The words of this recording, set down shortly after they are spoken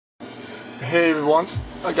Hey everyone,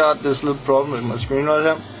 I got this little problem with my screen right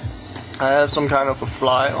here. I have some kind of a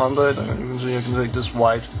fly under it, and you can see I can take this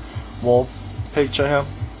white wall picture here,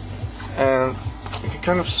 and you can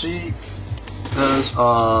kind of see there's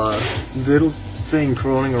a little thing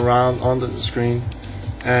crawling around under the screen,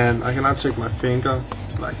 and I cannot take my finger,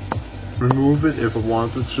 like remove it if I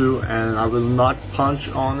wanted to, and I will not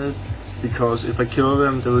punch on it because if I kill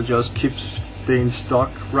them they will just keep staying stuck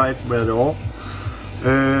right where they are.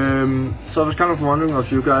 So I was kind of wondering if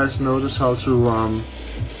you guys notice how to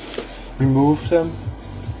remove them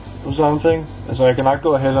or something. So I cannot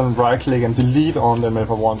go ahead and right click and delete on them if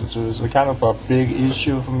I wanted to. It's kind of a big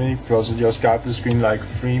issue for me because I just got the screen like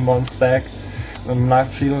 3 months back. I'm not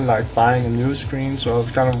feeling like buying a new screen, so I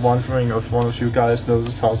was kind of wondering if one of you guys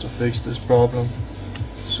noticed how to fix this problem.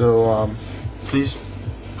 So please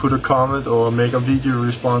put a comment or make a video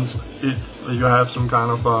response if you have some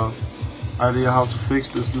kind of idea how to fix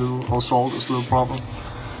this little or solve this little problem.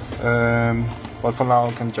 But for now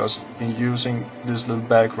I can just be using this little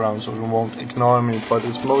background so you won't ignore me, but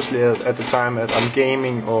it's mostly at the time that I'm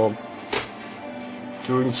gaming or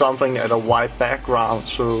doing something at a white background,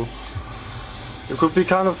 so it could be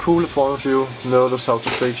kind of cool if one of you notice how to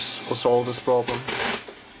fix or solve this problem.